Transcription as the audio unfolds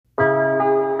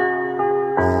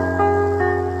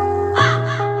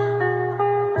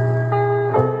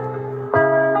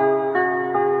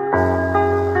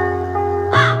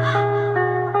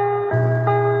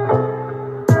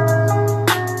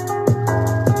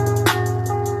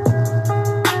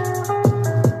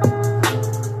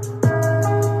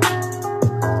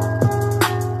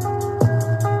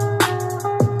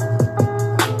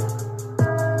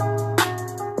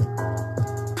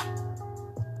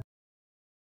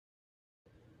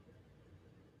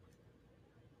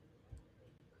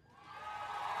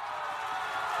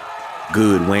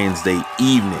Good Wednesday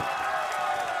evening.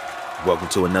 Welcome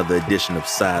to another edition of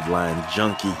Sideline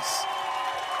Junkies.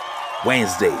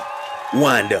 Wednesday,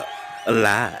 wind up,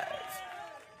 alive.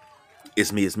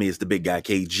 It's me, it's the big guy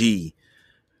KG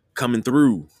coming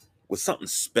through with something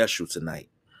special tonight.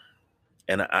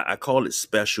 And I call it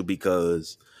special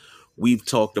because we've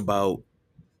talked about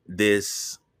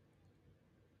this,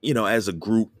 as a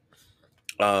group,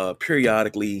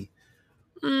 periodically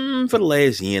for the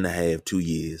last year and a half, 2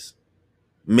 years.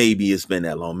 Maybe it's been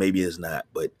that long, maybe it's not,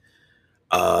 but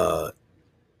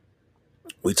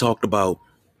we talked about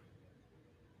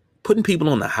putting people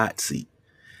on the hot seat,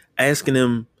 asking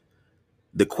them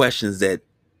the questions that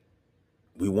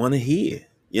we want to hear,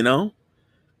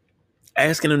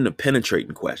 asking them the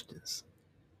penetrating questions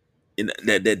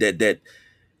that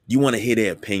you want to hear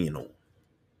their opinion on.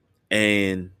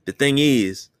 And the thing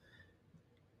is,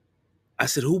 I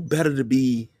said, who better to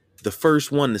be the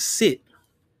first one to sit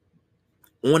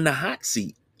on the hot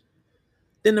seat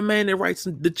than the man that writes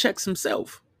the checks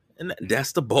himself? And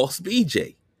that's the boss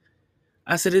BJ.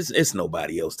 I said, it's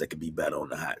nobody else that could be better on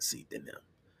the hot seat than him.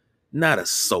 Not a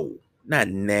soul, not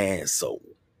an soul.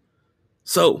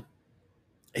 So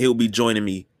he'll be joining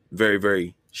me very,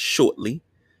 very shortly.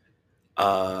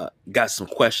 Got some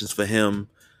questions for him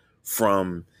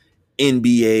from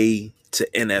NBA to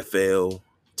NFL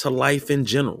to life in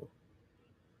general,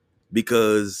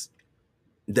 because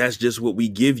that's just what we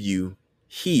give you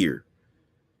here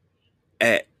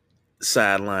at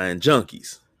Sideline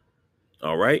Junkies.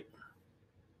 All right.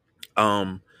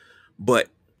 But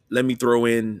let me throw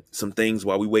in some things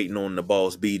while we waiting on the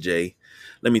boss BJ.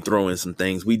 Let me throw in some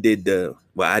things. I did the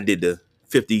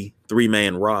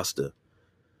 53-man roster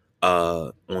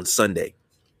on Sunday.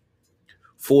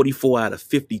 44 out of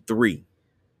 53.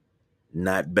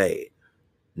 Not bad.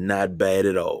 Not bad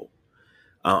at all.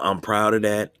 I'm proud of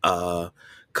that.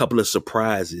 Couple of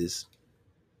surprises.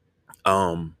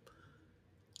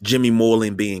 Jimmy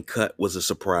Moreland being cut was a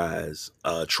surprise.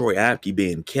 Troy Apke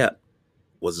being kept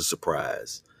was a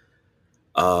surprise.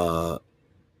 Who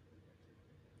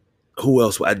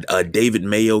else? David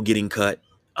Mayo getting cut.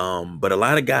 But a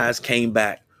lot of guys came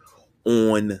back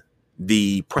on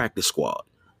the practice squad.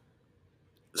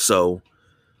 So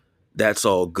that's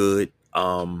all good.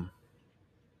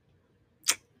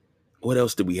 What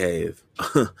else did we have?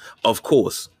 Of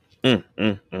course.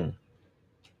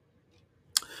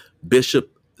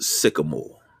 Bishop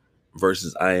Sycamore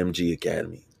versus IMG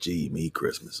Academy. Gee, me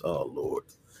Christmas. Oh, Lord.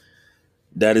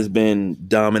 That has been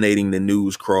dominating the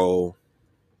news crawl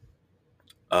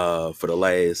for the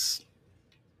last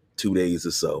 2 days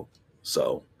or so.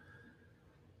 So,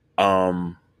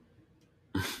 I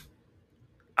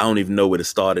don't even know where to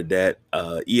start at that.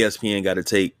 ESPN got to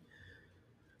take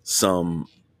some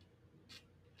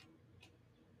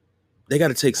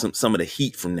of the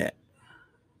heat from that.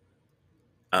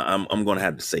 I'm going to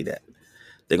have to say that.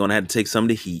 They're going to have to take some of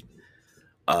the heat.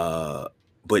 But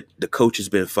the coach has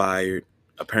been fired.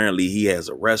 Apparently he has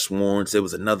arrest warrants. There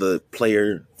was another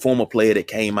former player that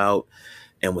came out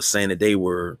and was saying that they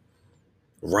were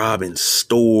robbing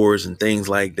stores and things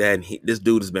like that. And this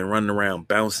dude has been running around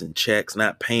bouncing checks,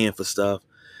 not paying for stuff.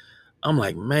 I'm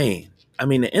like, man, I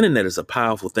mean, the internet is a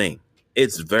powerful thing.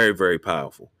 It's very, very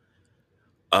powerful.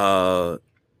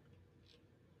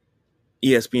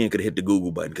 ESPN could hit the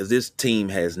Google button, because this team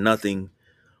has nothing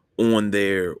on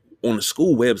the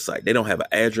school website. They don't have an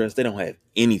address. They don't have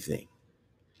anything.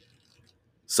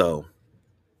 So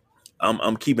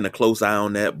I'm keeping a close eye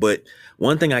on that. But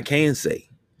one thing I can say,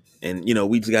 and,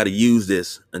 we just got to use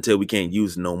this until we can't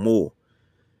use it no more.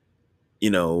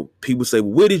 People say,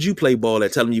 well, where did you play ball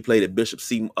at? Tell them you played at Bishop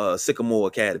Sycamore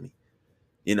Academy,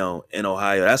 in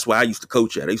Ohio. That's where I used to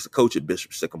coach at. I used to coach at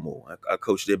Bishop Sycamore. I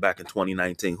coached there back in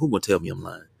 2019. Who gonna tell me I'm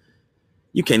lying?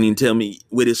 You can't even tell me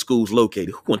where this school's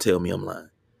located. Who gonna tell me I'm lying?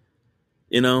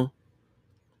 And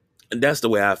that's the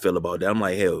way I feel about that. I'm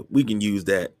like, hell, we can use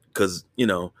that because,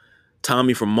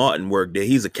 Tommy from Martin worked there.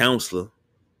 He's a counselor.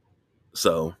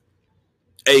 So,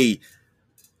 hey,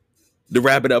 the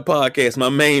Wrap It Up podcast, my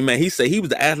main man, he said he was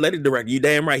the athletic director. You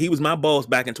damn right. He was my boss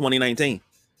back in 2019.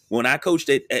 When I coached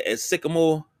at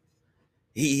Sycamore,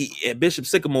 he at Bishop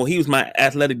Sycamore, he was my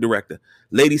athletic director.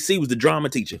 Lady C was the drama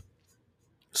teacher.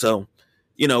 So,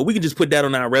 we can just put that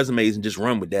on our resumes and just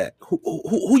run with that.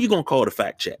 Who you gonna call to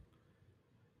fact check?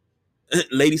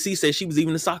 Lady C said she was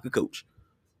even a soccer coach.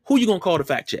 Who you gonna call to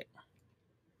fact check?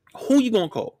 Who you gonna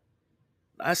call?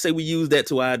 I say we use that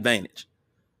to our advantage.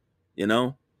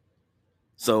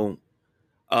 So,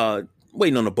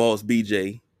 waiting on the boss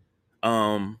BJ.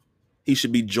 He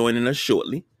should be joining us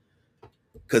shortly,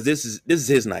 because this is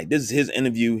his night. This is his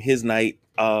interview, his night.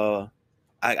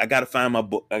 I gotta find my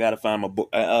book.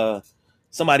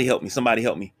 Somebody help me. Somebody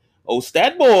help me. Oh,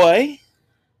 Stat Boy.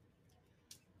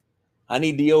 I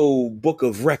need the old book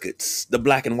of records, the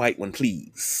black and white one,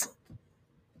 please.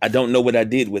 I don't know what I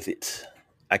did with it.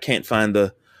 I can't find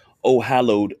the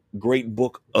hallowed great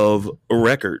book of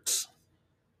records.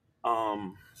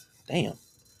 Damn.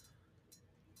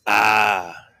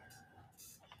 Ah,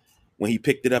 when he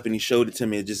picked it up and he showed it to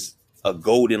me, it just a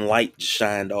golden light just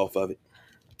shined off of it.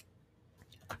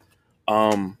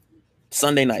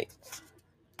 Sunday night.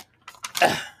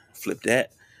 Flip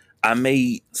that. I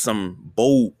made some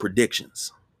bold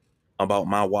predictions about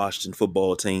my Washington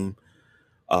football team.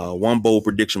 One bold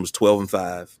prediction was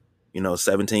 12-5.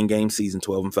 17 game season,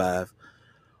 12-5.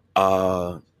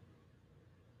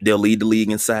 They'll lead the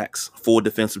league in sacks, 4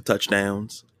 defensive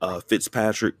touchdowns.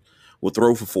 Fitzpatrick will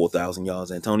throw for 4,000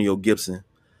 yards. Antonio Gibson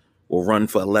will run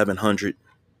for 1,100.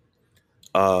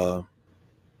 And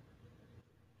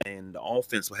the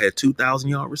offense will have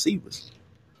 2,000-yard receivers.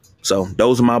 So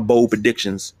those are my bold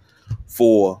predictions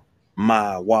for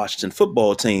my Washington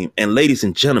football team. And ladies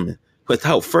and gentlemen,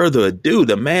 without further ado,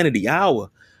 the man of the hour,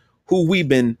 who we've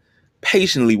been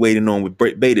patiently waiting on with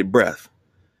bated breath,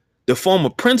 the former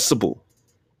principal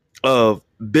of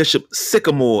Bishop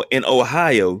Sycamore in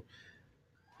Ohio,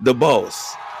 the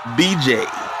boss, BJ.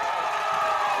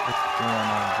 What's going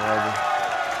on, brother?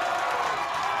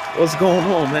 What's going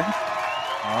on, man?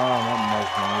 Not much,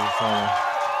 man.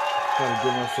 Just trying to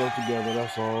get myself together.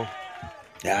 That's all.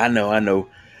 Yeah, I know.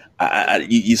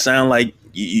 You sound like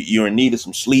you're in need of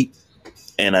some sleep,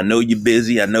 and I know you're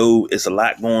busy. I know it's a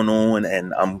lot going on,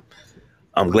 and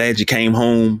I'm glad you came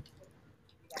home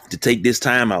to take this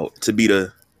time out to be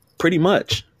pretty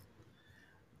much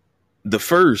the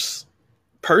first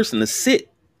person to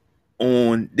sit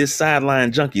on this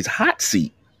Sideline Junkies hot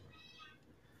seat.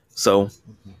 So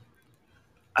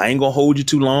I ain't gonna hold you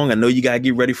too long. I know you gotta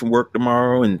get ready for work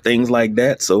tomorrow and things like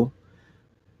that. So,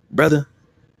 brother,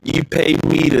 you paid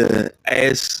me to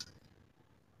ask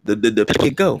the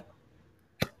pick go.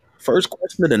 First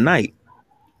question of the night.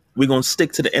 We're gonna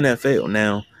stick to the NFL.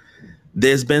 Now,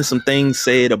 there's been some things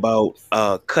said about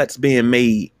cuts being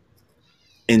made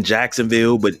in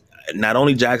Jacksonville, but not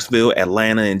only Jacksonville,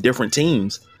 Atlanta, and different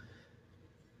teams.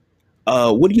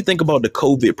 What do you think about the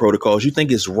COVID protocols? You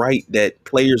think it's right that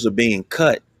players are being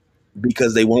cut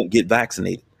because they won't get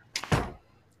vaccinated?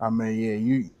 I mean, yeah,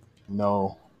 you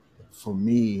know, for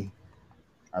me,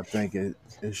 I think it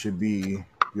should be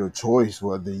your choice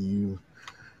whether you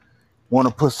want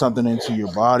to put something into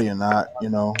your body or not.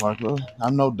 Like,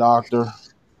 I'm no doctor.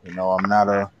 I'm not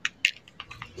a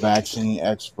vaccine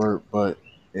expert, but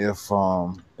if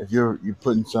you're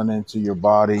putting something into your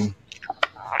body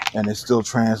and it's still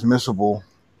transmissible,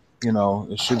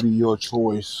 it should be your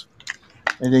choice.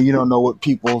 And then you don't know what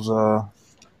people's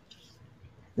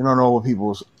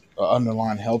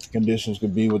underlying health conditions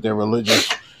could be, what their religious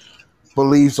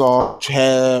beliefs are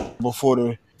have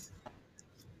before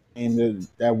and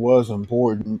that was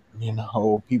important,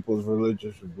 people's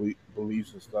religious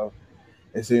beliefs and stuff.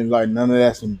 It seems like none of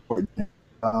that's important.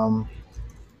 I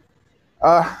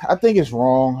think it's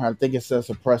wrong. I think it sets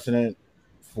a precedent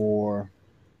for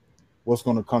what's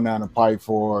going to come down the pipe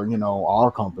for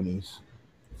our companies,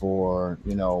 for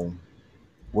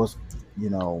what's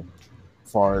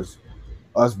as far as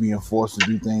us being forced to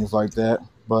do things like that.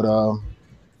 But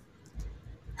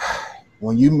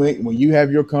when you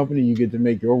have your company, you get to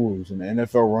make your rules, and the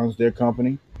NFL runs their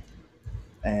company,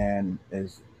 and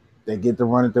they get to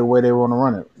run it the way they want to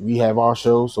run it. We have our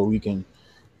show, so we can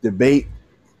debate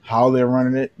how they're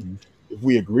running it. If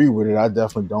we agree with it, I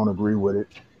definitely don't agree with it.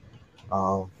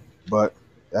 But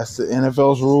that's the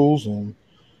NFL's rules, and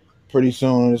pretty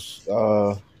soon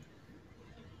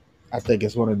I think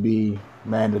it's going to be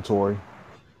mandatory.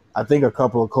 I think a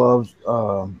couple of clubs,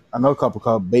 I know a couple of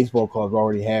clubs, baseball clubs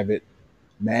already have it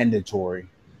mandatory.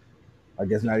 I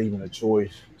guess not even a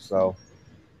choice. So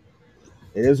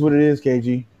it is what it is,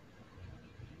 KG.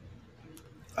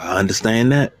 I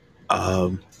understand that.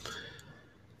 I'm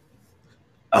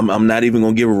not even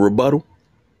going to give a rebuttal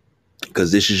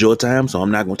because this is your time, so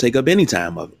I'm not going to take up any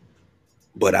time of it.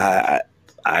 But I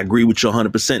agree with you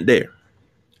 100% there.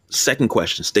 Second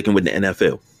question, sticking with the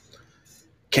NFL.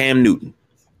 Cam Newton,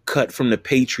 cut from the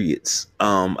Patriots.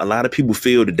 A lot of people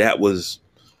feel that was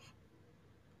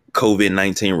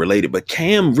COVID-19 related, but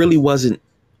Cam really wasn't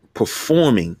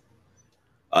performing.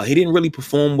 He didn't really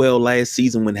perform well last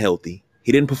season when healthy.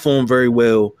 He didn't perform very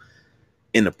well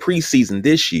in the preseason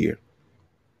this year.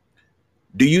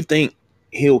 Do you think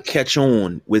he'll catch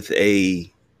on with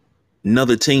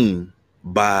another team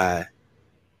by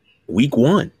week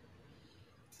 1?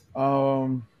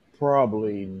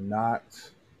 Probably not.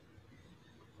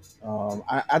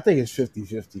 I think it's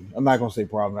 50-50. I'm not gonna say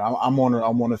probably. I'm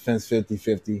on the fence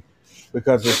 50-50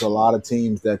 because there's a lot of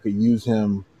teams that could use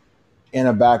him in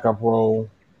a backup role,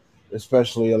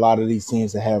 especially a lot of these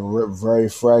teams that have very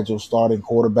fragile starting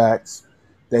quarterbacks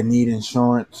that need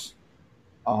insurance.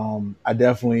 I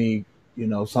definitely,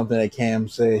 something that Cam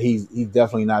said, he's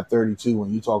definitely not 32.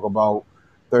 When you talk about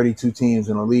 32 teams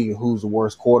in the league and who's the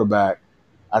worst quarterback,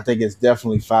 I think it's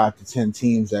definitely 5 to 10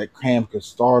 teams that Cam could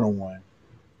start on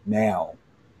now.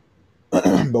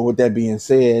 But with that being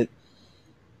said,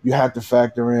 you have to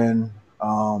factor in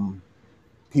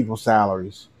people's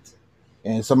salaries.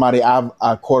 And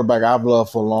a quarterback I've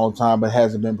loved for a long time but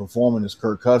hasn't been performing is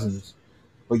Kirk Cousins.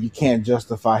 But you can't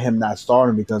justify him not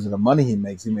starting because of the money he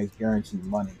makes. He makes guaranteed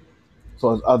money. So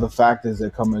there's other factors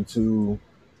that come into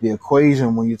the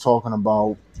equation when you're talking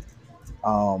about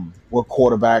what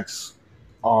quarterbacks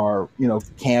are,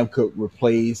 Cam could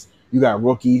replace. You got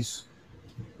rookies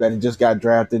that just got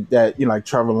drafted that, like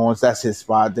Trevor Lawrence, that's his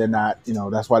spot. They're not,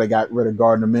 that's why they got rid of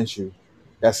Gardner Minshew.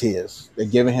 That's his. They're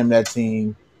giving him that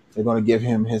team. They're going to give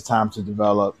him his time to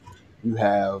develop. You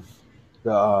have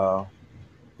the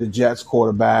Jets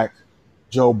quarterback,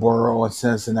 Joe Burrow in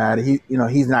Cincinnati.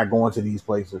 He's not going to these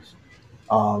places.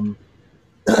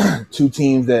 Two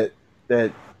teams that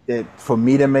for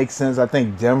me that makes sense. I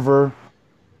think Denver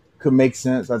could make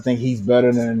sense. I think he's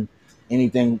better than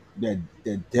anything that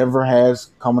Denver has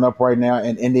coming up right now.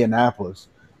 And Indianapolis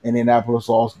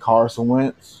lost Carson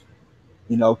Wentz.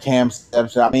 Cam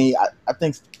steps out. I mean, I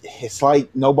think it's like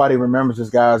nobody remembers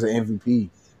this guy as an MVP.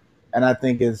 And I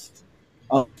think it's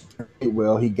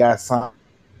well, he got signed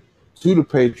to the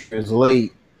Patriots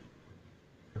late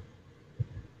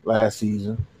last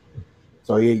season.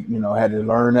 So he, had to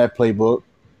learn that playbook.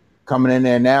 Coming in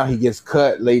there now, he gets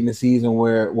cut late in the season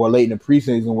late in the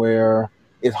preseason where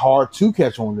it's hard to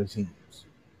catch on the teams.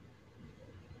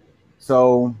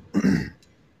 So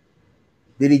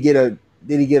did he get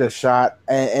a shot?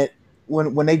 And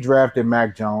when they drafted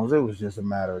Mac Jones, it was just a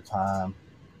matter of time.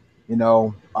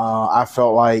 I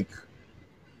felt like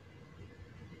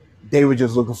they were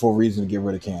just looking for a reason to get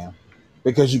rid of Cam.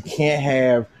 Because you can't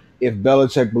have, if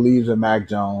Belichick believes in Mac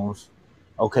Jones,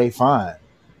 okay, fine.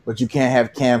 But you can't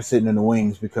have Cam sitting in the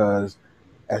wings because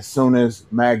as soon as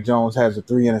Mac Jones has a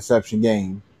 3-interception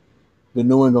game, the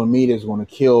New England media is going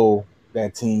to kill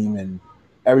that team and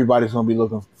everybody's going to be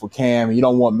looking for Cam. And you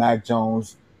don't want Mac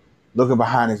Jones looking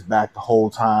behind his back the whole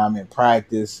time in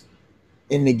practice,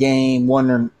 in the game,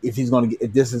 wondering if he's going to get,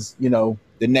 if this is,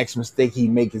 the next mistake he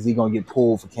makes, is he going to get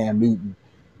pulled for Cam Newton?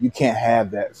 You can't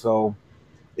have that. So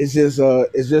it's just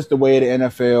the way of the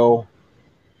NFL.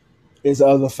 There's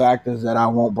other factors that I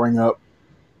won't bring up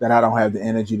that I don't have the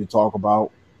energy to talk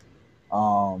about.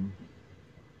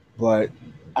 But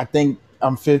I think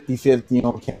I'm 50-50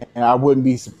 on Cam. I wouldn't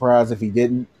be surprised if he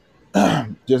didn't,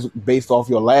 just based off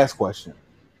your last question.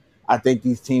 I think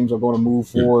these teams are going to move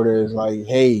forward as like,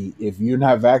 hey, if you're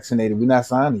not vaccinated, we're not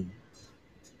signing you.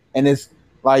 And it's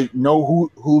like,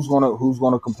 who's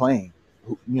gonna complain?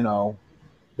 The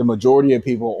majority of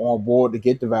people are on board to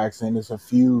get the vaccine. There's a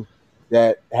few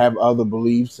that have other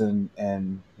beliefs and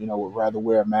would rather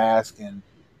wear a mask and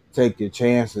take their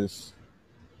chances.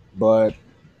 But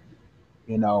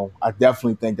I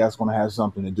definitely think that's going to have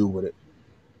something to do with it.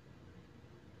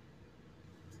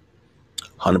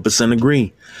 100%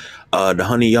 agree. The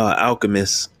Honey-Yard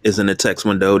Alchemist is in the text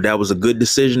window. That was a good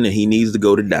decision and he needs to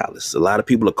go to Dallas. A lot of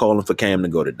people are calling for Cam to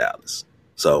go to Dallas.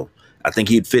 So I think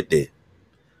he'd fit there.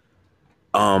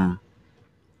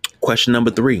 Question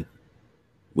number 3.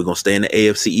 We're going to stay in the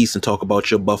AFC East and talk about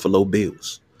your Buffalo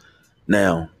Bills.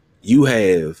 Now, you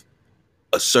have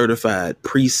a certified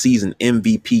preseason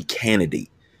MVP candidate.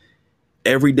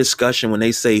 Every discussion when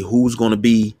they say who's going to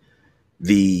be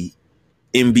the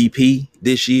MVP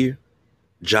this year,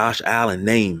 Josh Allen's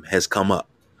name has come up.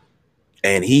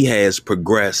 And he has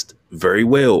progressed very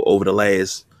well over the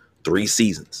last 3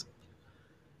 seasons.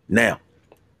 Now,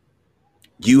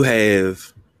 you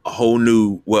have a whole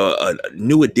new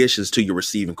additions to your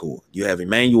receiving corps. You have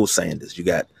Emmanuel Sanders. You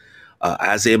got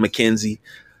Isaiah McKenzie.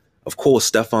 Of course,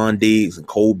 Stephon Diggs and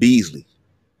Cole Beasley.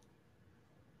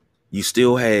 You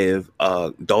still have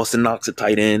Dawson Knox at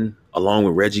tight end, along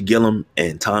with Reggie Gillum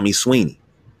and Tommy Sweeney.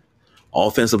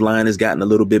 Offensive line has gotten a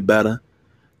little bit better.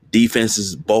 Defense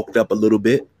is bulked up a little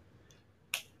bit.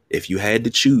 If you had to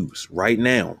choose right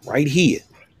now, right here,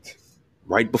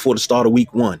 right before the start of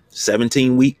week 1,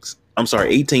 18 weeks,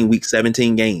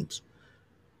 17 games,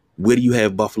 where do you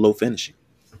have Buffalo finishing?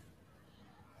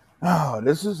 Oh,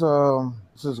 this is going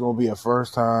to be a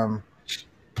first time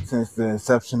since the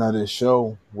inception of this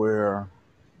show where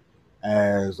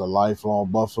as a lifelong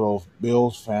Buffalo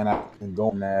Bills fan, I can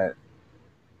go on that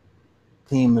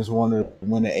team is one to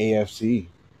win the AFC,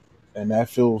 and that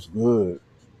feels good.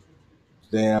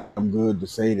 Damn good to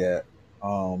say that.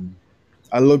 Um,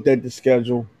 I looked at the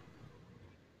schedule.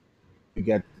 We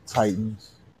got the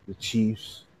Titans, the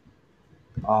Chiefs.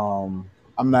 I'm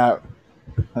not,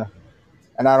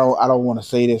 and I don't want to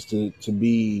say this to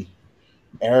be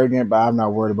arrogant, but I'm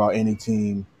not worried about any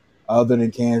team other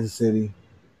than Kansas City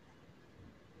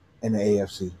and the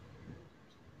AFC.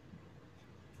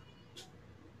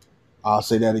 I'll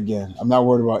say that again. I'm not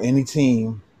worried about any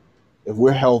team if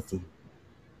we're healthy.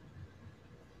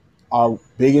 Our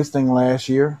biggest thing last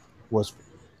year was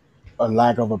a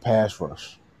lack of a pass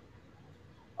rush.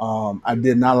 I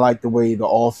did not like the way the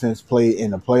offense played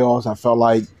in the playoffs. I felt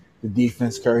like the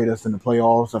defense carried us in the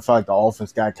playoffs. I felt like the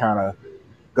offense got kind of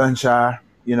gun shy,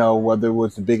 whether it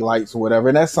was the big lights or whatever.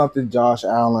 And that's something Josh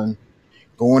Allen,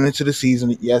 going into the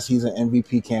season, yes, he's an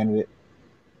MVP candidate.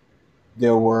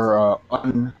 There were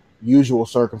unusual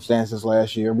circumstances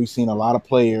last year. We've seen a lot of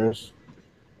players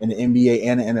in the NBA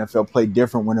and the NFL play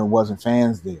different when there wasn't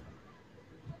fans there.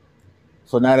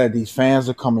 So now that these fans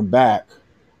are coming back,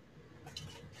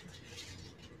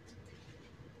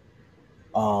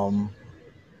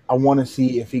 I want to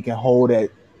see if he can hold that,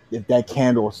 if that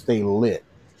candle will stay lit.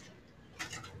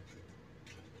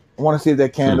 I want to see if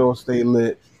that candle will stay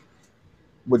lit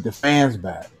with the fans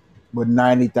back, with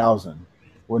 90,000,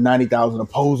 with 90,000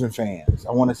 opposing fans.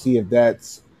 I want to see if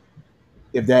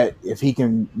he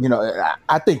can,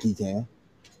 I think he can.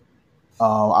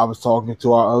 I was talking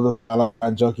to our other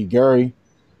junkie Gary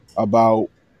about,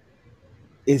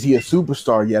 is he a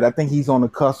superstar yet? I think he's on the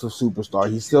cusp of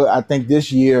superstar. I think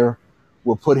this year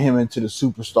will put him into the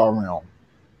superstar realm.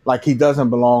 Like, he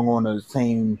doesn't belong on the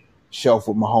same shelf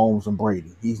with Mahomes and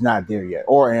Brady. He's not there yet.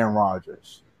 Or Aaron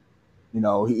Rodgers.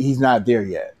 He's not there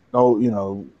yet. Oh,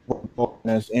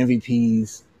 as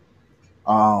MVPs,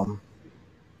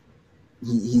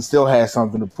 he still has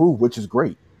something to prove, which is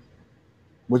great.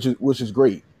 Which is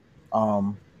great.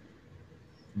 But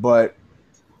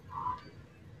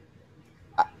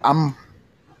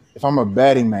if I'm a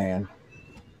betting man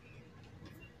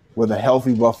with a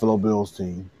healthy Buffalo Bills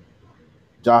team,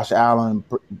 Josh Allen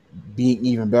being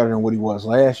even better than what he was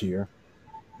last year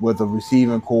with a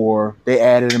receiving core. They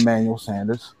added Emmanuel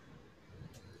Sanders,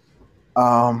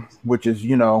 which is,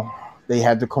 they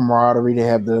had the camaraderie, they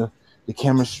have the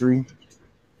chemistry.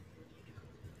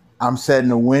 I'm setting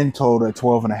the win total at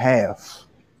 12.5.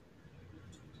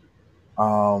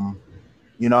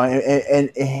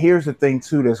 And here's the thing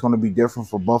too that's going to be different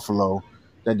for Buffalo,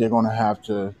 that they're going to have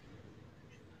to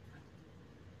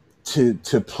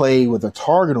play with a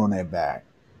target on their back,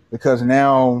 because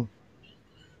now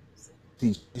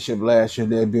the championship last year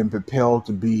they've been propelled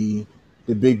to be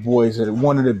the big boys,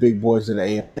 one of the big boys of the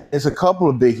AFC. There's a couple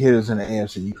of big hitters in the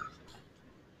AFC: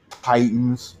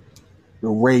 Titans, the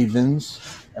Ravens,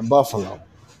 and Buffalo.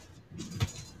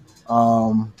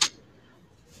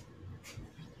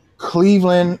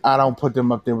 Cleveland, I don't put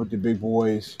them up there with the big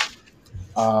boys.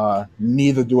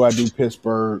 Neither do I do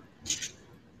Pittsburgh.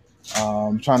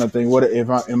 I'm trying to think,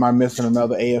 am I missing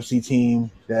another AFC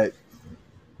team that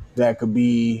could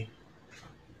be,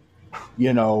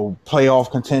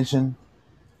 playoff contention?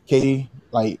 Katie,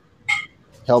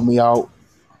 help me out.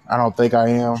 I don't think I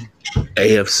am.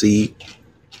 AFC,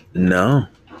 no.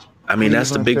 I mean, Cleveland, that's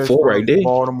the big Pittsburgh, four right there.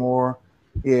 Baltimore,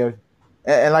 yeah.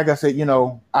 And like I said,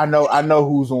 I know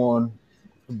who's on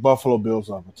the Buffalo Bills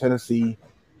level: Tennessee,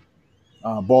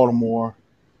 Baltimore,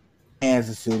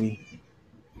 Kansas City.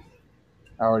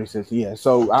 I already said so, yeah.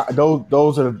 So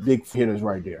those are the big hitters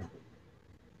right there.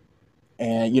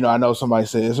 And I know somebody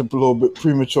said it's a little bit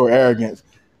premature arrogance.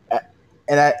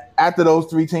 And after those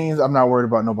three teams, I'm not worried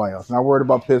about nobody else. I'm not worried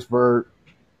about Pittsburgh.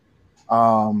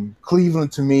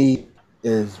 Cleveland, to me,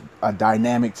 is a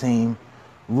dynamic team.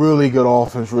 Really good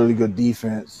offense, really good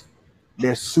defense.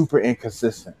 They're super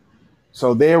inconsistent.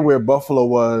 So they're where Buffalo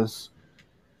was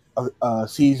a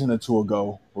season or two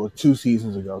ago, or 2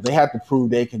 seasons ago. They have to prove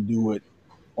they can do it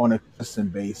on a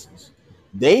consistent basis.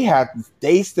 They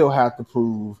still have to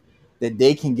prove that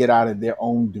they can get out of their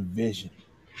own division.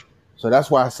 So that's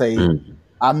why I say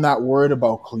I'm not worried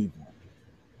about Cleveland.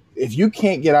 If you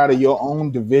can't get out of your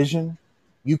own division,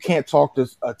 you can't talk to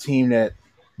a team that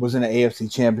was in the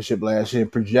AFC Championship last year,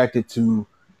 projected to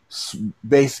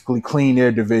basically clean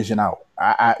their division out.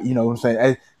 You know what I'm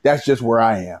saying? That's just where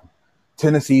I am.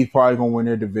 Tennessee's probably going to win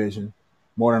their division,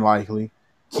 more than likely.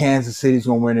 Kansas City's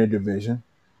going to win their division.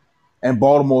 And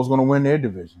Baltimore's going to win their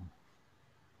division.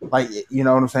 You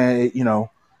know what I'm saying?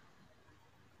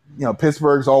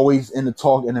 Pittsburgh's always in the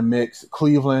talk, in the mix.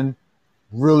 Cleveland,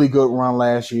 Really good run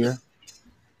last year.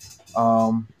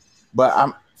 But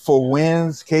I'm for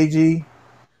wins, KG.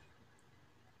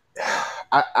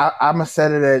 I'm gonna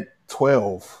set it at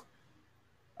 12.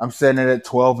 I'm setting it at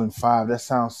 12-5. That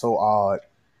sounds so odd.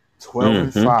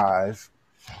 12-5.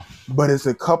 But it's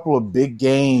a couple of big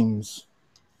games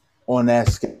on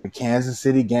that Kansas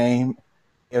City game,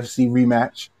 FC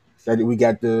rematch that we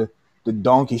got the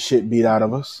donkey shit beat out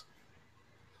of us.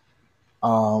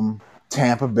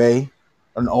 Tampa Bay,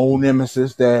 an old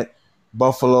nemesis that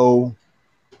Buffalo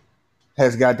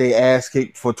has got their ass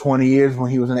kicked for 20 years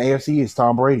when he was in the AFC, is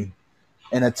Tom Brady.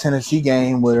 And a Tennessee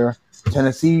game where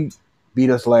Tennessee beat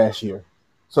us last year.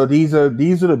 So these are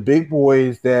the big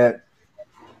boys that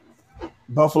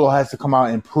Buffalo has to come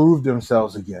out and prove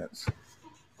themselves against.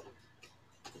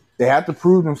 They have to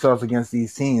prove themselves against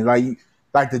these teams, like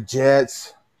the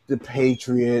Jets, the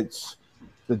Patriots,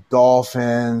 the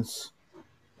Dolphins,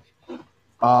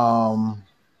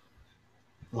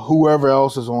 whoever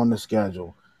else is on the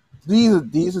schedule.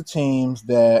 These are teams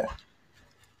that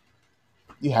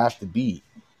you have to beat.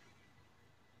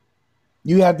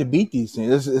 You have to beat these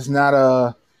teams. It's not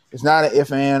an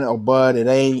if and or but. It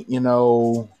ain't,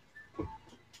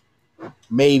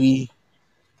 maybe.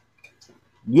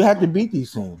 You have to beat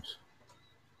these teams.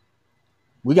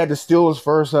 We got the Steelers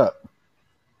first up.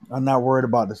 I'm not worried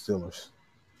about the Steelers.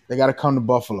 They got to come to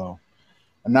Buffalo.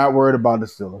 I'm not worried about the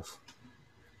Steelers.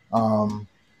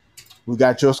 We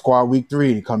got your squad week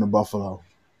 3 to come to Buffalo.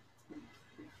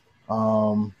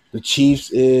 The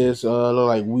Chiefs is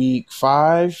like week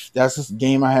 5. That's this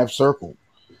game I have circled.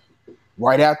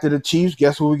 Right after the Chiefs,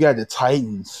 guess what we got? The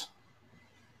Titans.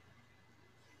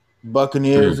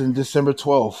 Buccaneers in December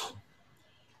 12th.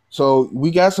 So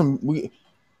we got some.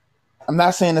 I'm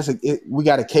not saying we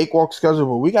got a cakewalk schedule,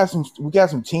 but we got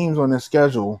some teams on this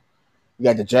schedule. We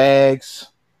got the Jags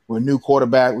with a new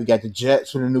quarterback. We got the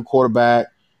Jets with a new quarterback.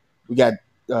 We got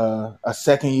a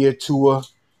second-year Tua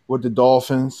with the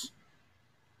Dolphins.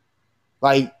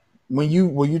 Like when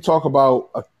you talk about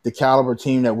the caliber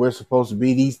team that we're supposed to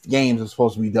be, these games are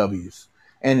supposed to be W's.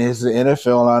 And it's the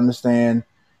NFL. I understand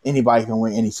anybody can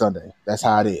win any Sunday. That's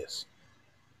how it is.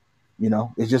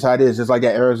 It's just how it is. It's like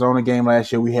that Arizona game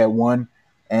last year. We had one,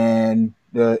 and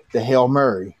the Hail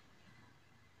Murray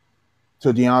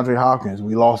to DeAndre Hopkins.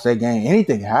 We lost that game.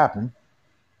 Anything can happen,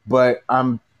 but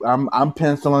I'm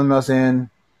penciling us in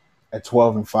at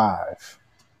 12-5.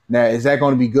 Now, is that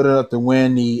going to be good enough to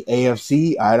win the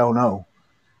AFC? I don't know,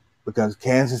 because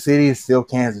Kansas City is still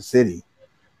Kansas City.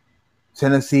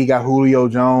 Tennessee got Julio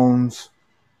Jones.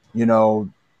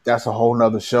 That's a whole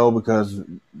nother show because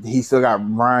he still got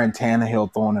Ryan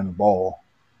Tannehill throwing in the ball.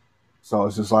 So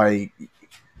it's just like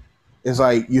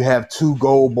you have 2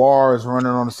 gold bars running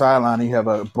on the sideline and you have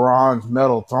a bronze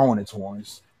medal throwing it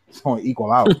towards. It's going to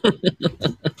equal out.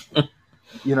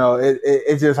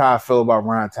 It's just how I feel about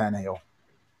Ryan Tannehill.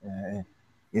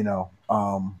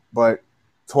 But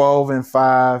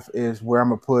 12-5 is where I'm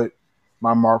going to put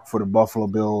my mark for the Buffalo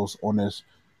Bills on this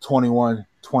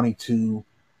 21-22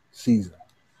 season.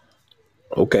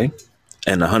 Okay.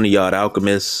 And the 100-Yard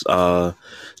Alchemist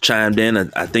chimed in.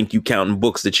 I think you counting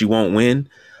books that you won't win.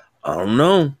 I don't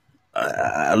know.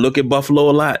 I look at Buffalo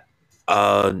a lot.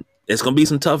 It's going to be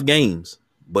some tough games,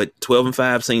 but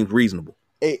 12-5 seems reasonable.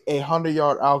 A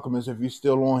 100-Yard Alchemist, if you're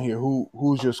still on here,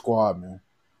 who's your squad, man?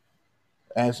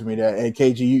 Answer me that. Hey,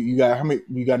 KG, you got how many?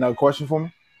 You got another question for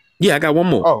me? Yeah, I got one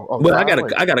more. Oh, but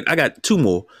I got 2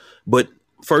 more. But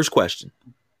first question.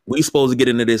 We supposed to get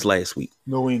into this last week.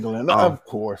 New England, of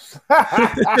course.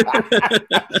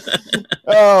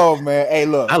 Oh man, hey,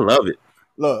 look, I love it.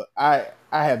 Look, I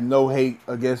have no hate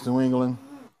against New England.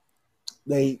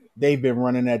 They've been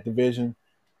running that division,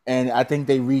 and I think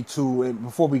they retool. And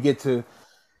before we get to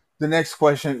the next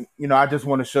question, I just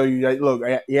want to show you that. Look,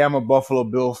 yeah, I'm a Buffalo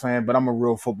Bills fan, but I'm a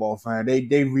real football fan. They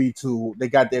retool. They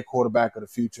got their quarterback of the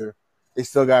future. They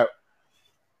still got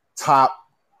top.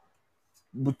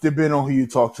 Depending on who you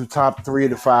talk to, top 3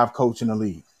 to 5 coach in the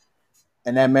league,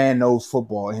 and that man knows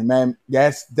football. And man,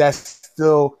 that's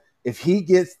still, if he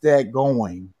gets that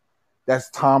going, that's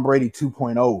Tom Brady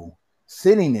 2.0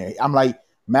 sitting there. I'm like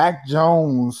Mac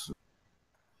Jones.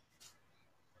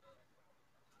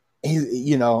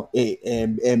 And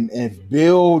if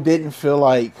Bill didn't feel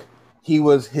like he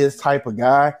was his type of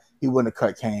guy, he wouldn't have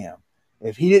cut Cam.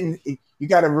 If he didn't, you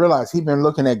got to realize he's been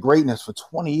looking at greatness for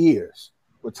 20 years.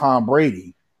 With Tom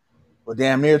Brady, for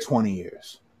damn near 20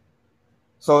 years.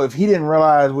 So if he didn't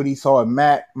realize what he saw at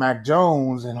Mac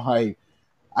Jones and like,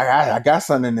 I got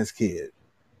something in this kid,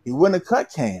 he wouldn't have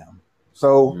cut Cam.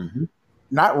 So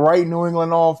not write New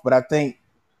England off, but I think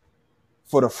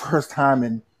for the first time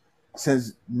in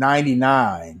since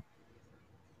 '99.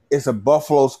 It's a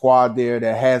Buffalo squad there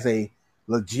that has a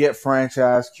legit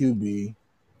franchise QB,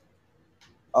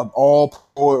 of all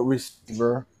pro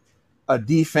receiver, a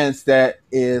defense that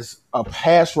is a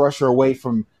pass rusher away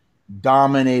from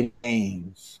dominating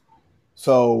games.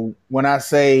 So when I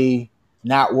say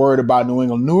not worried about New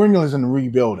England is in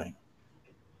rebuilding.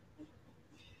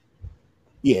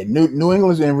 Yeah, New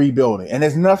England's in rebuilding, and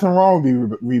there's nothing wrong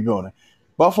with rebuilding.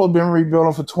 Buffalo's been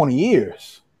rebuilding for 20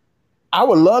 years. I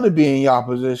would love to be in y'all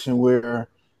position where,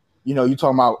 you're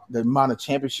talking about the amount of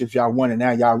championships y'all won, and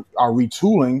now y'all are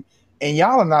retooling, and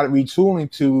y'all are not retooling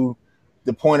to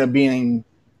the point of being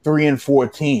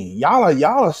 3-14.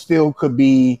 Y'all are still could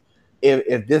be,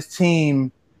 if this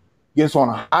team gets on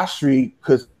a hot streak,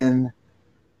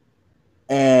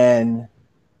 and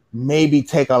maybe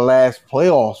take a last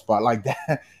playoff spot like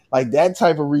that. Like that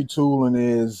type of retooling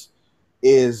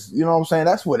is you know what I'm saying?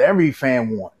 That's what every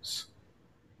fan wants.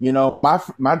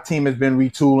 My team has been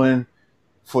retooling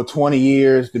for 20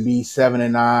 years to be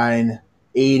 7-9,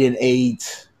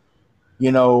 8-8.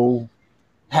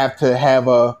 Have to have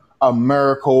a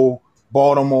miracle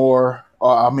Baltimore,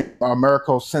 a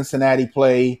miracle Cincinnati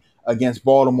play against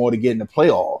Baltimore to get in the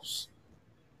playoffs.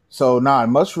 So,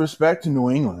 much respect to New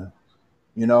England.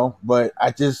 But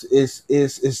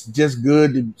it's just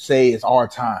good to say it's our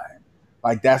time.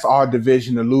 Like that's our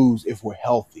division to lose if we're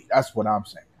healthy. That's what I'm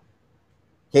saying.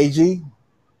 KG,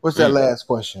 what's that last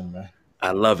question, man?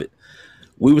 I love it.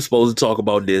 We were supposed to talk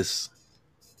about this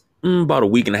about a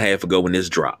week and a half ago when this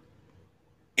dropped.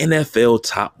 NFL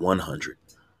Top 100.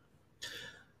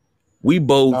 We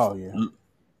both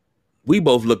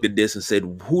looked at this and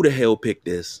said, "Who the hell picked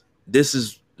this? This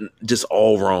is just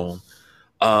all wrong."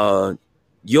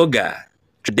 Your guy,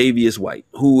 Tre'Davious White,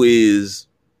 who is,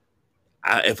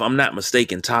 if I'm not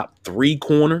mistaken, top 3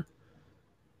 corner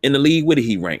in the league. Where did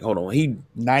he rank? Hold on. He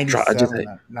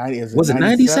 97. Was it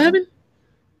 97?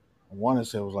 I want to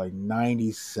say it was like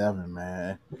 97,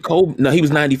 man. He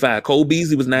was 95. Cole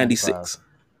Beasley was 96.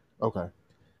 95. Okay.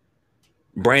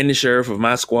 Brandon Sheriff of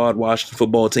my squad, Washington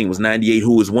football team, was 98,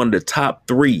 who is one of the top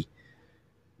 3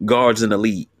 guards in the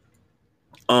league.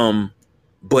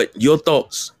 But your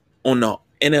thoughts on the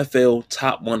NFL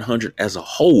Top 100 as a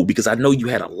whole, because I know you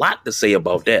had a lot to say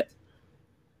about that.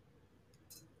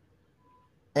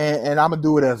 And I'm gonna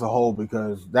do it as a whole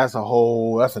because that's a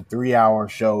 3-hour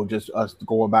show, just us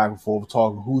going back and forth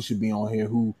talking who should be on here,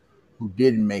 who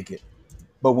didn't make it.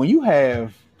 But when you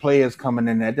have players coming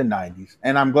in at the 90s,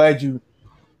 and I'm glad you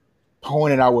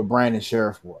pointed out what Brandon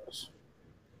Sheriff was.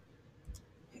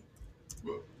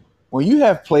 When you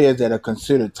have players that are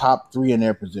considered top 3 in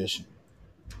their position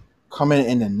coming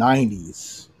in the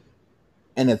 90s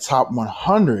in the top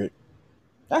 100,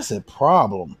 that's a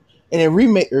problem. And it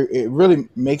really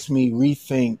makes me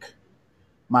rethink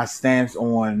my stance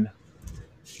on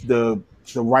the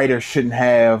writers shouldn't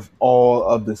have all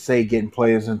of the say getting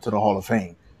players into the Hall of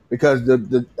Fame. Because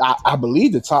I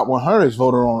believe the top 100 is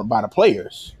voted on by the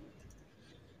players.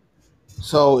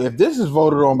 So if this is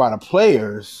voted on by the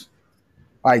players,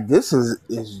 like this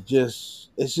is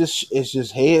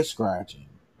just head scratching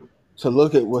to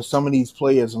look at where some of these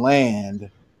players land.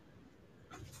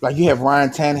 Like you have Ryan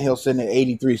Tannehill sitting at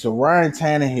 83. So Ryan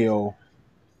Tannehill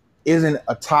isn't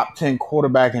a top 10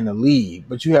 quarterback in the league,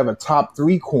 but you have a top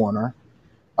 3 corner,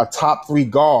 a top 3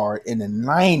 guard in the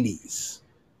 90s.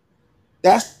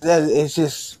 It's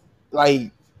just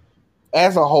like,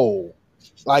 as a whole,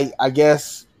 like I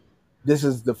guess this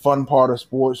is the fun part of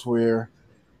sports where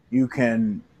you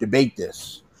can debate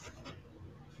this.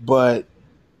 But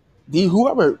the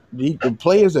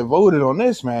players that voted on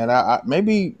this, man, I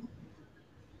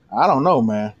don't know,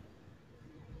 man.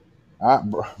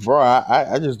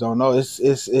 I just don't know.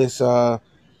 It's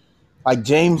like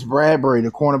James Bradbury,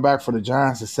 the cornerback for the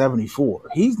Giants, is 74.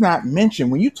 He's not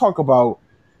mentioned when you talk about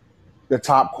the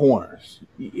top corners.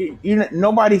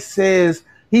 Nobody says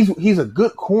he's a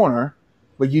good corner,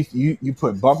 but you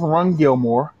put Bumper Run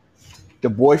Gilmore, the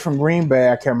boy from Green Bay,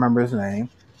 I can't remember his name,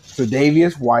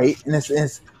 Tre'Davious White, and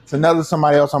it's another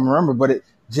somebody else I'm remember, but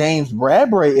James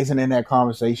Bradbury isn't in that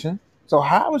conversation. So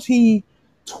how is he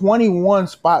 21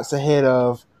 spots ahead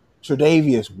of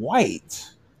Tre'Davious White?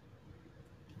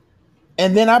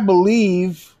 And then I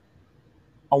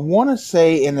want to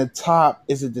say in the top,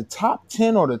 is it the top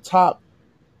 10 or the top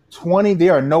 20?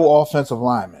 There are no offensive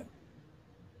linemen.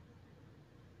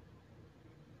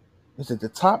 Is it the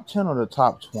top 10 or the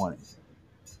top 20?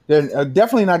 They're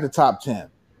definitely not the top 10.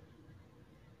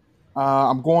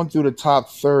 I'm going through the top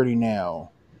 30 now.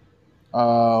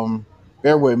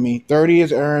 Bear with me. 30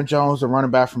 is Aaron Jones, the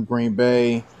running back from Green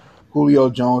Bay. Julio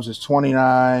Jones is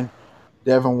 29.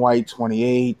 Devin White,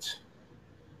 28.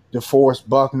 DeForest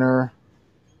Buckner,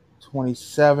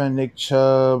 27. Nick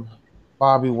Chubb,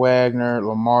 Bobby Wagner,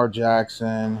 Lamar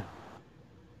Jackson,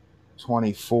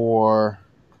 24.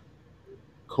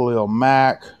 Khalil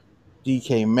Mack,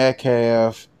 DK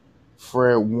Metcalf,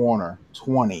 Fred Warner,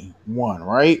 21,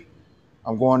 right?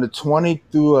 I'm going to 20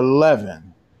 through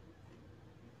 11.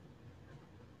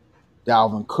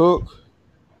 Dalvin Cook,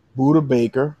 Buda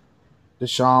Baker,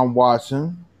 Deshaun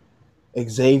Watson,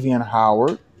 Xavier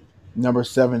Howard, number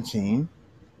 17.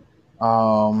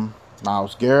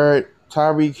 Myles Garrett,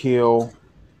 Tyreek Hill,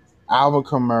 Alvin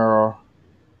Kamara,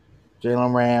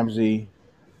 Jalen Ramsey,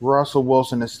 Russell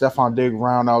Wilson, and Stephon Diggs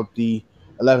round out the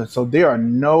 11. So there are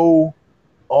no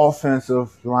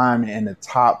offensive linemen in the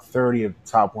top 30 of the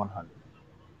top 100.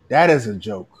 That is a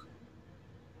joke.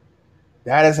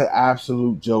 That is an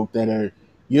absolute joke.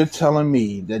 You're telling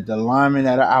me that the linemen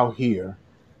that are out here,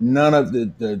 none of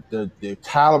the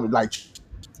caliber,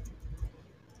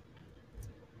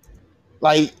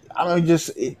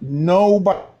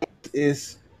 nobody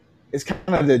is. It's kind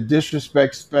of the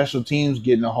disrespect special teams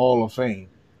getting the Hall of Fame.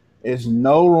 There's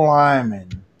no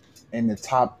lineman in the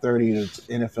top 30 of the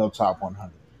NFL top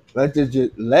 100. Let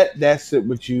that sit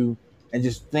with you and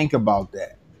just think about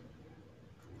that.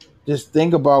 Just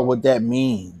think about what that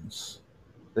means.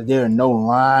 That there are no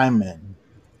linemen,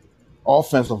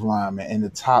 offensive linemen in the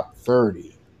top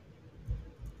 30.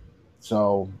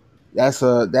 So that's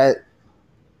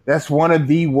one of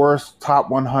the worst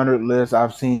top 100 lists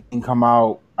I've seen come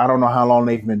out. I don't know how long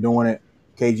they've been doing it,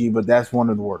 KG, but that's one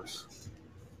of the worst.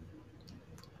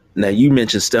 Now, you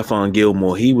mentioned Stephon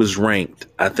Gilmore. He was ranked,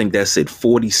 I think that's at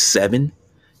 47.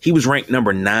 He was ranked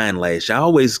number 9 last year. I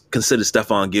always consider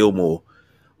Stephon Gilmore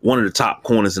one of the top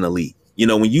corners in the league. You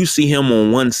know, when you see him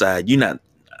on one side, I'm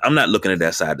not looking at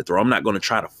that side to throw. I'm not going to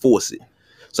try to force it.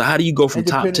 So how do you go from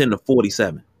top 10 to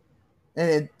 47?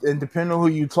 And depending on who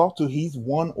you talk to, he's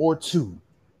 1 or 2.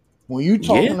 When you're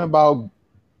talking about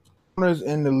corners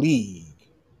in the league,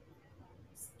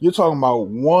 you're talking about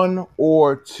 1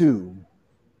 or 2.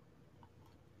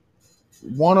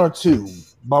 1 or 2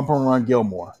 bump and run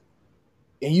Gilmore.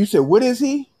 And you said, what is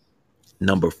he?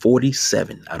 Number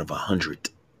 47 out of 100.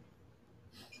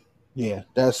 Yeah,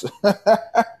 that's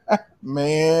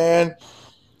man.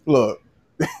 Look,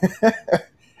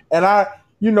 and I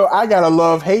got a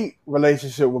love-hate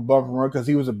relationship with Bump and Run because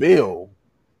he was a Bill.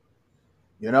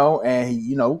 And I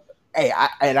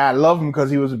love him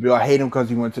because he was a Bill. I hate him because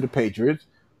he went to the Patriots.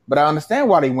 But I understand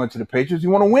why he went to the Patriots. He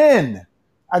want to win.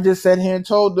 I just sat here and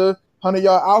told the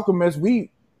 100-yard alchemist, we've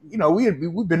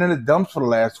been in the dumps for the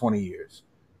last 20 years.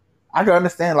 I can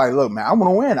understand, look, man, I want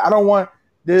to win. I don't want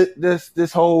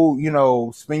this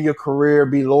whole, spend your career,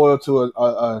 be loyal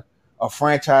to a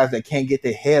franchise that can't get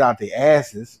their head out their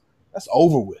asses. That's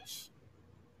over with.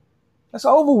 That's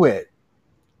over with.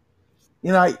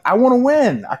 I want to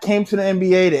win. I came to the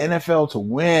NBA, the NFL to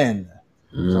win.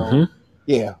 Mm-hmm. So,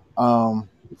 yeah.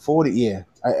 40, yeah.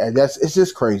 It's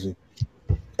just crazy.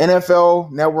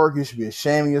 NFL Network, you should be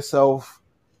ashamed of yourself.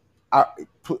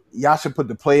 Y'all should put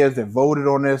the players that voted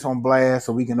on this on blast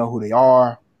so we can know who they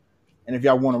are. And if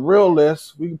y'all want a real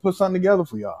list, we can put something together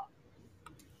for y'all.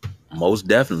 Most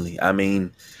definitely. I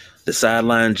mean, the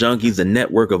Sideline Junkies, the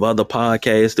network of other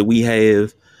podcasts that we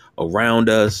have around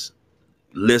us,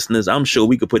 listeners, I'm sure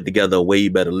we could put together a way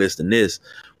better list than this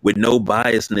with no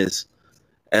biasness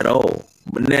at all.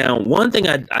 But now, one thing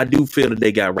I do feel that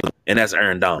they got right, and that's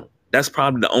Aaron Donald. That's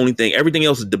probably the only thing. Everything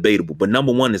else is debatable, but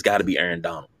number one has got to be Aaron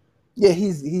Donald. Yeah,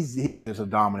 he's a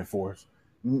dominant force.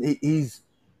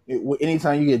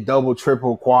 Anytime you get double,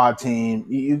 triple, quad team,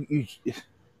 you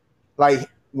like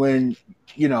when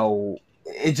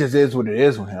it just is what it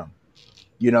is with him.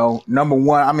 Number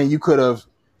one, I mean, you could have,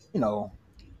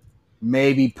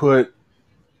 maybe put.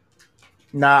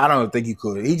 Nah, I don't think you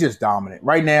could. He's just dominant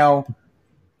right now.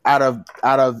 Out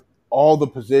of all the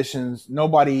positions,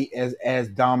 nobody is as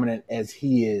dominant as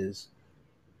he is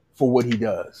for what he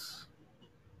does.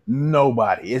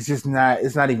 Nobody. It's just not.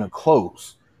 It's not even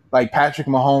close. Like Patrick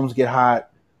Mahomes get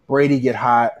hot, Brady get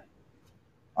hot.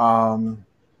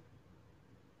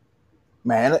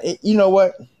 Man, you know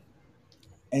what?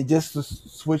 And just to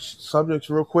switch subjects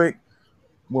real quick,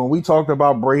 when we talked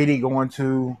about Brady going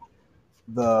to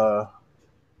the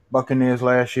Buccaneers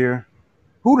last year,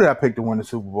 who did I pick to win the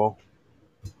Super Bowl?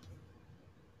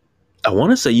 I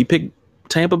want to say you picked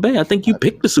Tampa Bay. I think you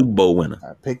picked the Super Bowl winner.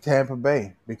 I picked Tampa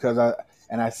Bay because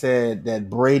I said that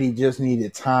Brady just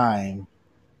needed time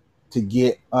to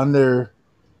get under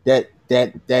that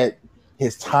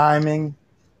his timing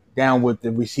down with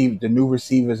the new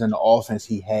receivers and the offense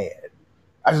he had.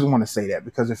 I just want to say that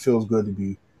because it feels good to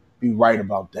be be right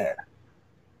about that.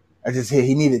 I just hear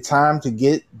he needed time to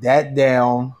get that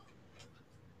down,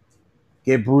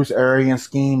 get Bruce Arians'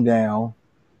 scheme down,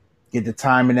 get the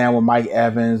timing down with Mike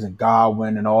Evans and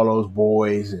Godwin and all those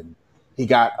boys, and he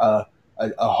got a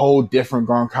whole different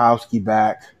Gronkowski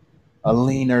back, a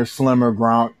leaner, slimmer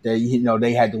Gronk that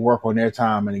they had to work on their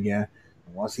timing again.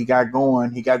 Once he got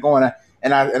going,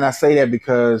 And I say that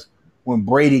because when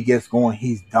Brady gets going,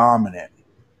 he's dominant,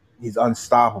 he's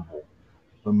unstoppable.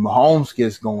 When Mahomes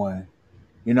gets going,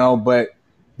 but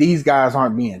these guys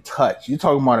aren't being touched. You're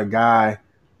talking about a guy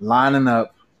lining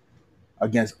up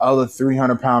against other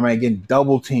 300-pound men, getting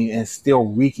double teamed and still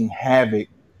wreaking havoc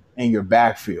in your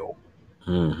backfield.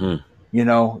 Mm-hmm.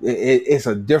 It's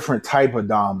a different type of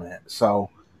dominance. So,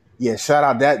 yeah, shout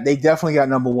out that they definitely got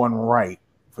number one right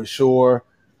for sure.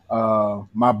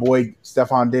 My boy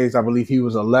Stephon Diggs, I believe he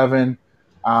was 11.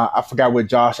 I forgot where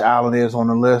Josh Allen is on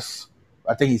the list.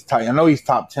 I think he's I know he's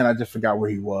top 10. I just forgot where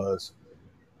he was.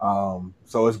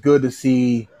 So it's good to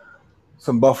see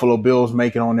some Buffalo Bills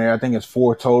make it on there. I think it's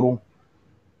 4 total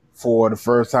for the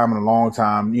first time in a long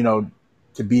time,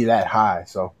 to be that high.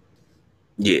 So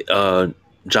yeah,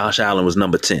 Josh Allen was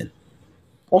number 10.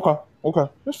 Okay,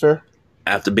 that's fair.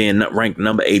 After being ranked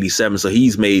number 87, so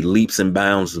he's made leaps and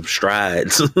bounds of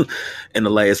strides in the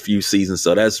last few seasons.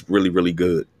 So that's really, really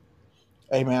good.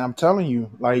 Hey man, I'm telling you,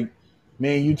 like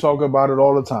me and you talk about it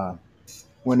all the time.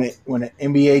 When the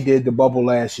NBA did the bubble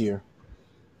last year,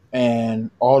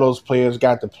 and all those players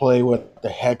got to play with the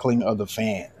heckling of the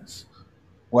fans,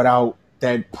 without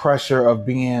that pressure of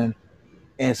being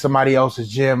in somebody else's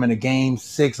gym in a game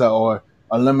 6 or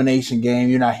elimination game,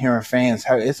 you're not hearing fans.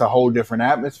 It's a whole different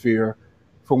atmosphere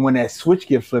from when that switch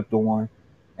get flipped on,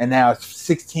 and now it's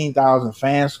 16,000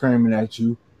 fans screaming at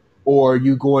you, or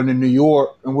you go into New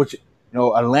York, in which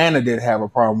Atlanta did have a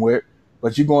problem with,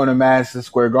 but you go into Madison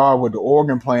Square Garden with the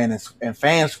organ playing and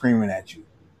fans screaming at you,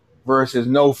 versus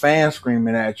no fans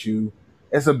screaming at you.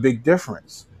 It's a big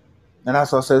difference. And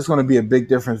that's what I said, it's going to be a big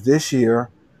difference this year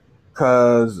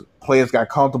because players got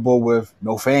comfortable with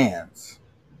no fans.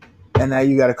 And now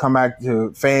you got to come back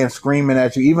to fans screaming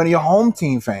at you, even your home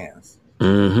team fans.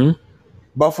 Mm-hmm.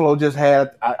 Buffalo just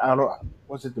had, I don't,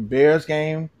 was it the Bears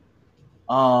game?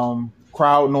 Crowd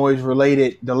noise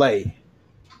related delay.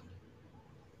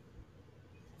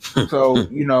 So,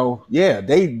 yeah,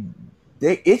 they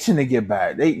itching to get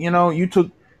back. You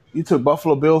took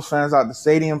Buffalo Bills fans out the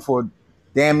stadium for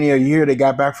damn near a year. They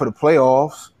got back for the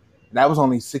playoffs. That was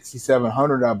only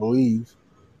 6,700, I believe.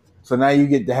 So now you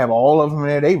get to have all of them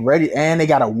there. They ready, and they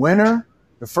got a winner.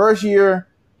 The first year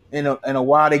in a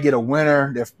while, they get a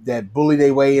winner that bully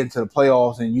their way into the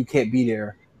playoffs, and you can't be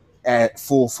there at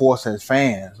full force as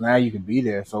fans. Now you can be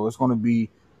there, so it's gonna be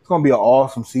an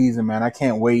awesome season, man. I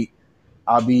can't wait.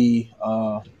 I'll be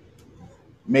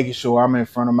making sure I'm in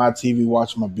front of my TV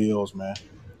watching my Bills, man.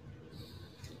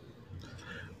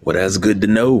 Well, that's good to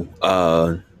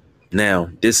know. Now,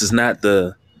 this is not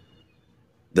the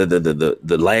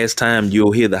last time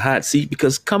you'll hear the hot seat,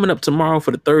 because coming up tomorrow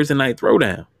for the Thursday night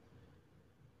throwdown,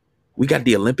 we got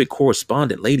the Olympic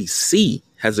correspondent, Lady C,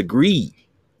 has agreed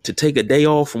to take a day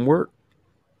off from work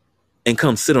and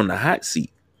come sit on the hot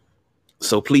seat.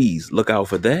 So please look out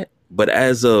for that. But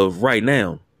as of right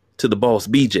now, to the boss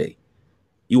BJ,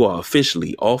 you are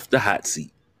officially off the hot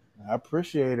seat. I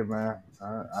appreciate it, man.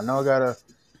 I know I got a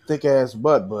thick ass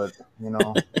butt, but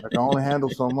I can only handle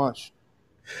so much.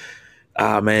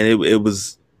 Man, it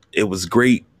was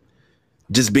great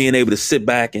just being able to sit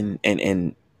back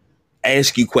and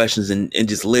ask you questions and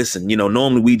just listen.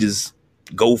 Normally we just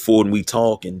go forward and we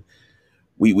talk and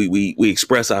we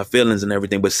express our feelings and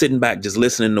everything, but sitting back just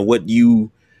listening to what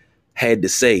you had to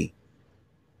say,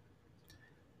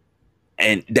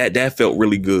 and that felt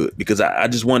really good, because I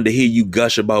just wanted to hear you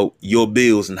gush about your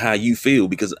Bills and how you feel,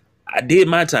 because I did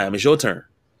my time. It's your turn,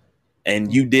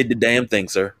 and you did the damn thing,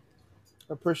 sir.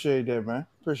 Appreciate that, man.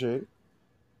 Appreciate it.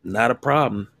 Not a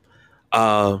problem.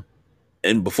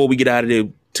 And before we get out of there,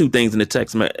 2 things in the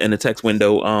text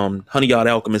window. Honey Yard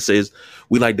Alchemist says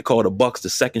we like to call the Bucks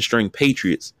the second string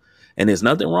Patriots, and there's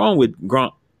nothing wrong with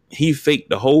Gronk. He faked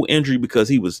the whole injury because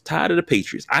he was tired of the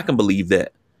Patriots. I can believe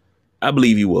that. I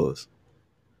believe he was.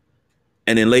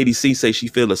 And then Lady C says she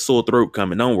feel a sore throat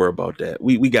coming. Don't worry about that.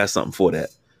 We got something for that.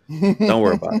 Don't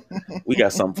worry about it. We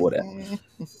got something for that.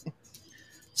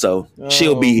 So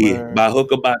she'll be here, man. By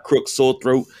hook or by crook, sore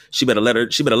throat. She better let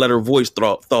her voice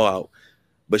thaw out.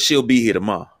 But she'll be here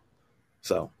tomorrow.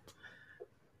 So,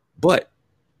 but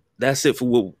that's it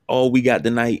for all we got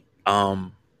tonight.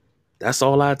 That's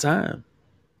all our time.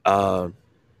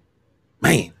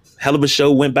 Man, hell of a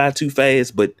show, went by too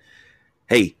fast, but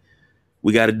hey,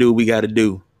 we got to do what we got to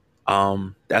do.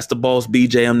 That's the boss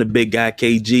BJ. I'm the big guy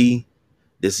KG.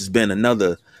 This has been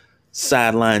another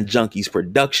Sideline Junkies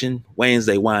production.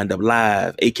 Wednesday Wind Up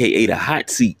Live, aka the Hot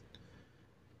Seat.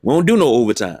 We don't do no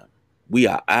overtime. We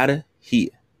are out of here.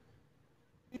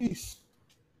 Peace.